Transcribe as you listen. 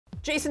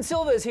Jason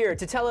Silva is here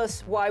to tell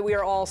us why we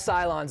are all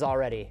Cylons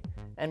already,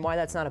 and why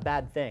that's not a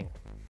bad thing.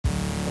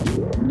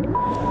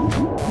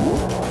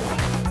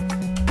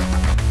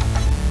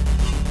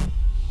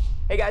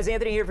 Hey guys,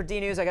 Anthony here for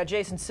DNews. I got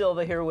Jason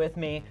Silva here with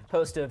me,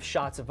 host of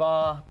Shots of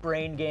Awe,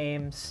 Brain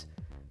Games,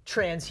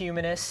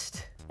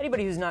 Transhumanist.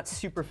 Anybody who's not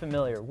super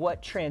familiar,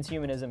 what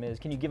transhumanism is,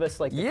 can you give us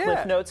like the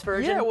Cliff Notes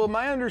version? Yeah, well,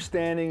 my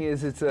understanding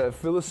is it's a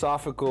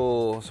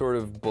philosophical sort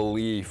of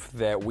belief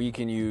that we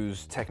can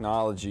use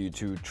technology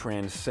to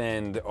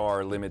transcend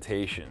our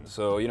limitations.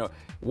 So, you know,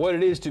 what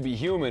it is to be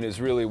human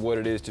is really what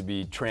it is to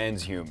be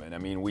transhuman. I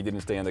mean, we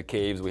didn't stay on the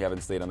caves, we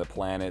haven't stayed on the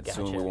planet,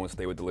 soon we won't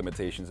stay with the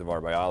limitations of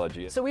our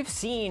biology. So we've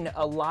seen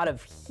a lot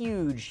of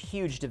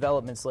huge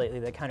developments lately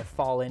that kind of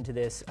fall into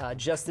this.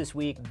 Just this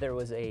week, there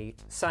was a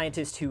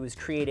scientist who was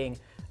creating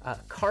a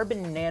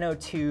carbon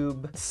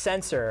nanotube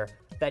sensor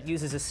that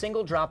uses a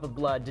single drop of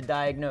blood to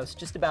diagnose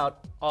just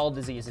about all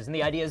diseases. And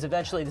the idea is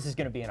eventually this is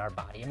going to be in our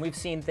body. And we've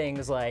seen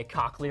things like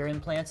cochlear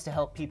implants to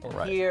help people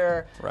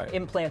hear,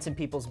 implants in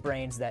people's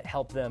brains that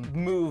help them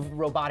move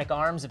robotic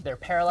arms if they're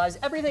paralyzed,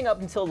 everything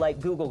up until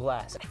like Google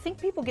Glass. I think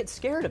people get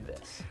scared of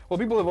this. Well,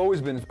 people have always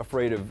been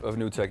afraid of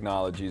new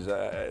technologies.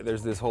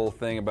 There's this whole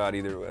thing about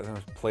either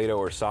Plato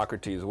or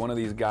Socrates. One of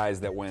these guys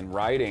that when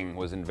writing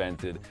was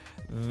invented,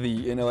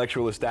 the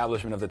intellectual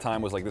establishment of the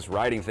time was like, this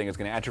writing thing is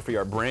going to atrophy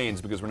our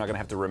brains because we're not going to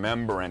have to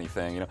remember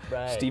anything. You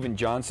know, Stephen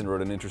Johnson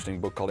wrote an interesting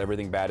book called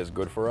Everything Bad is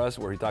Good for Us,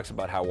 where he talks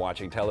about how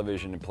watching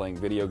television and playing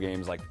video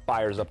games like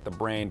fires up the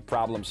brain,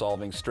 problem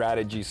solving,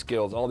 strategy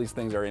skills, all these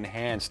things are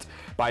enhanced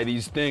by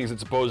these things that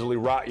supposedly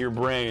rot your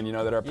brain, you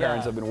know, that our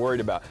parents have been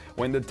worried about.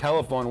 When the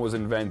telephone was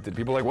invented,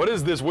 people were like, what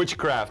is this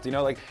witchcraft? You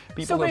know, like,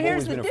 people have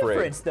always been afraid. Here's the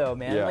difference though,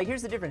 man. Like,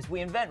 here's the difference.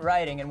 We invent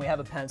writing and we have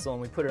a pencil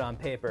and we put it on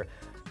paper.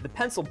 The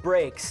pencil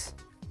breaks,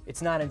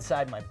 it's not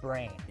inside my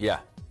brain. Yeah.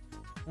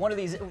 One of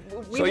these.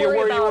 So you're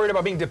worried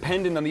about being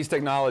dependent on these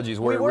technologies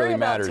where it really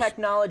matters. We worry about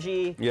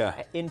technology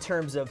in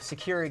terms of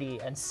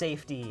security and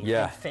safety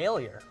and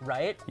failure,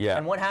 right? Yeah.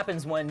 And what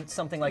happens when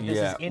something like this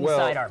is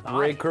inside our body?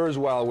 Ray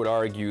Kurzweil would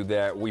argue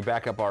that we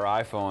back up our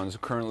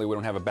iPhones. Currently, we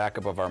don't have a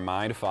backup of our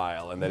mind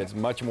file, and that it's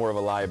much more of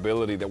a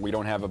liability that we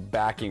don't have a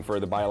backing for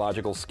the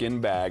biological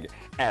skin bag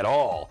at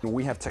all.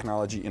 We have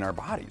technology in our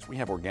bodies. We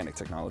have organic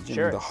technology.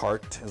 Sure. The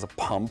heart is a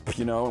pump,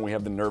 you know, and we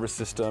have the nervous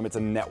system. It's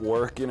a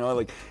network, you know,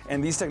 like,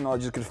 and these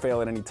technologies could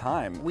fail at any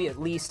time. We at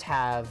least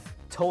have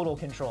total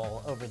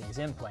control over these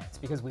implants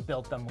because we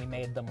built them, we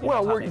made them.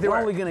 Well, they're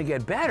only going to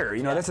get better.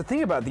 You know, that's the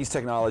thing about these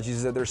technologies,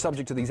 is that they're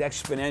subject to these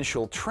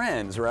exponential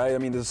trends, right? I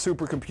mean, the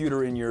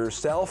supercomputer in your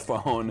cell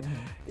phone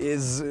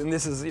is, and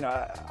this is, you know,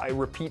 I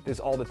repeat this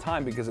all the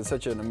time because it's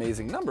such an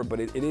amazing number, but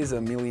it is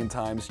 1,000,000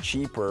 times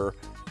cheaper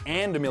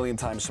and 1,000,000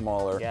 times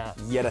smaller,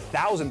 yet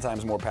 1,000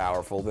 times more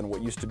powerful than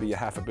what used to be a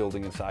half a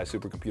building in size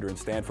supercomputer in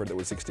Stanford that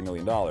was $60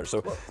 million.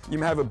 So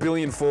you have a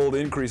billion-fold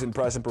increase in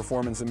price and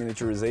performance and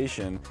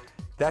miniaturization.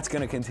 That's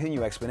going to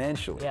continue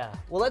exponentially. Yeah.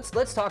 Well,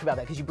 let's talk about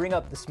that, because you bring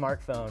up the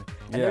smartphone,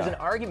 and there's an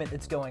argument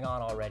that's going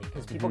on already,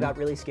 because people got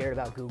really scared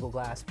about Google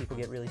Glass. People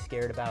get really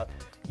scared about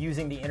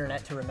using the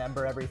internet to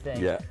remember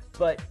everything. Yeah.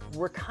 But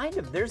we're kind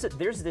of there's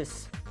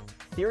this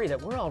theory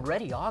that we're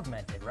already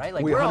augmented, right?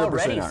 Like, we're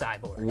already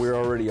cyborgs. We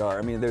already are.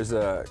 I mean, there's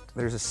a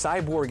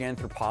cyborg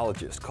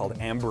anthropologist called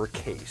Amber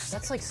Case.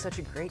 That's like such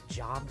a great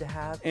job to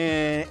have.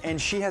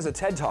 And she has a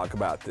TED Talk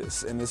about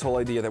this, and this whole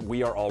idea that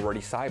we are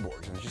already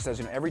cyborgs. And she says,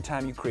 you know, every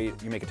time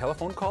you make a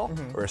telephone call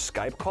or a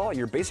Skype call,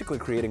 you're basically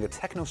creating a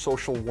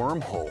technosocial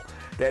wormhole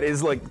that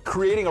is like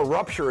creating a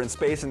rupture in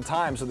space and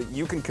time so that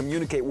you can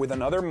communicate with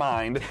another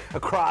mind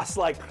across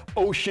like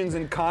oceans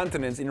and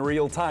continents in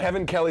real time.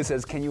 Kevin Kelly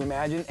says, can you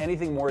imagine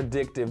anything more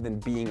addictive than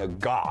being a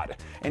god?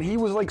 And he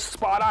was like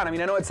spot on. I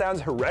mean, I know it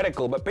sounds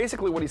heretical, but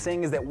basically what he's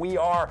saying is that we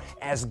are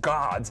as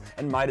gods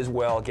and might as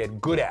well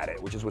get good at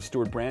it, which is what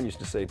Stuart Brand used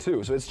to say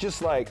too. So it's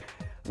just like,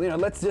 you know,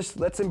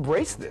 let's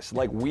embrace this.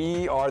 Like,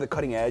 we are the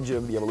cutting edge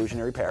of the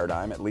evolutionary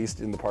paradigm, at least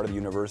in the part of the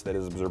universe that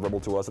is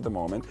observable to us at the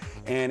moment.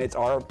 And it's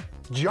our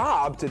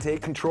job to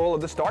take control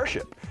of the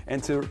starship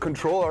and to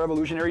control our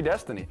evolutionary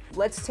destiny.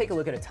 Let's take a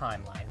look at a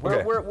timeline.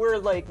 We're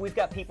like, we've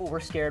got people, we're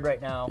scared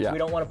right now. We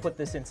don't want to put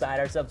this inside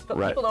ourselves, but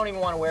people don't even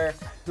want to wear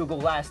Google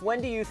Glass.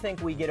 When do you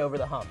think we get over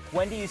the hump?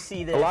 When do you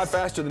see this? A lot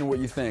faster than what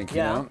you think, you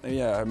know?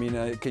 Yeah, I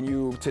mean, can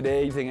you,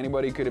 today, you think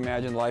anybody could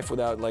imagine life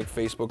without like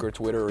Facebook or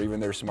Twitter or even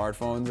their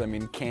smartphones? I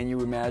mean, can you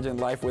imagine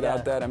life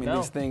without that? I mean,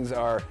 these things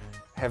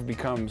have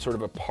become sort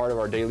of a part of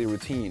our daily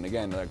routine,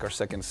 again, like our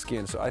second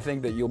skin. So I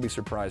think that you'll be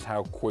surprised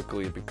how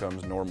quickly it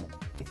becomes normal.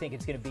 You think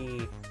it's going to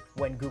be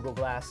when Google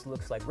Glass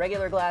looks like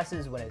regular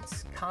glasses, when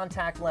it's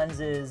contact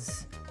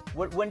lenses?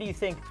 When do you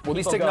think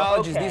these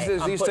technologies,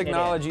 these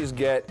technologies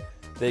get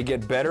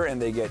better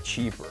and they get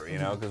cheaper, you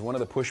know, because one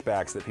of the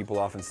pushbacks that people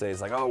often say is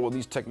like, oh, well,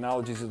 these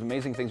technologies, these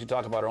amazing things you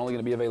talk about are only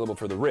going to be available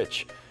for the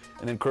rich.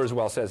 And then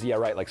Kurzweil says, yeah,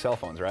 right, like cell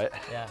phones, right?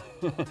 Yeah.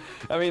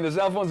 I mean, the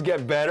cell phones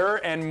get better,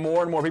 and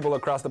more people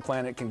across the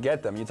planet can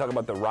get them. You talk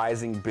about the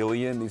rising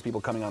billion, these people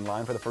coming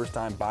online for the first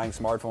time, buying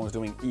smartphones,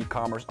 doing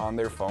e-commerce on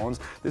their phones.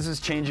 This is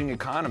changing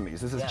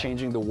economies. This is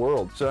changing the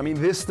world. So, I mean,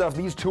 this stuff,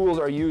 these tools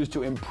are used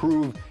to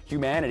improve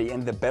humanity,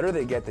 and the better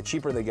they get, the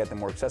cheaper they get, the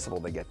more accessible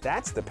they get.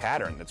 That's the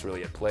pattern that's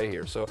really at play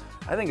here. So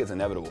I think it's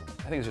inevitable.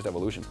 I think it's just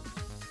evolution.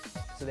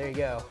 So there you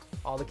go.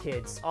 All the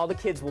kids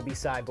will be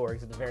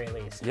cyborgs at the very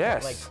least.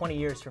 Yes. Like 20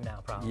 years from now,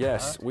 probably.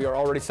 Yes, we are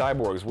already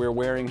cyborgs. We're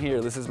wearing here.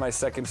 This is my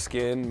second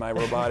skin, my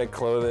robotic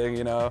clothing,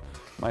 you know,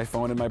 my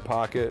phone in my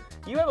pocket.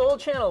 You have a whole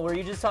channel where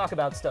you just talk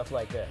about stuff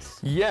like this.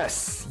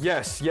 Yes.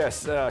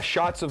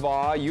 Shots of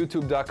Awe,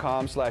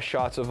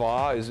 youtube.com/Shots of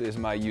Awe is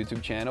my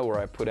YouTube channel where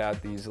I put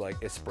out these like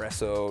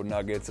espresso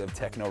nuggets of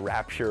techno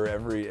rapture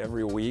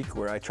every week,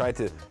 where I try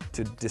to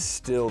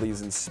distill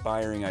these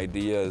inspiring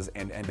ideas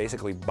and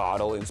basically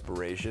bottle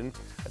inspiration.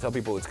 I tell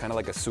people it's kind of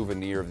like a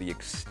souvenir of the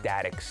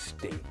ecstatic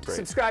state. Right?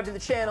 Subscribe to the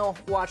channel,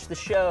 watch the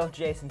show.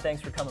 Jason,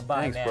 thanks for coming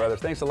by, man. Thanks, brother.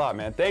 Thanks a lot,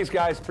 man. Thanks,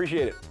 guys.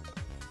 Appreciate it.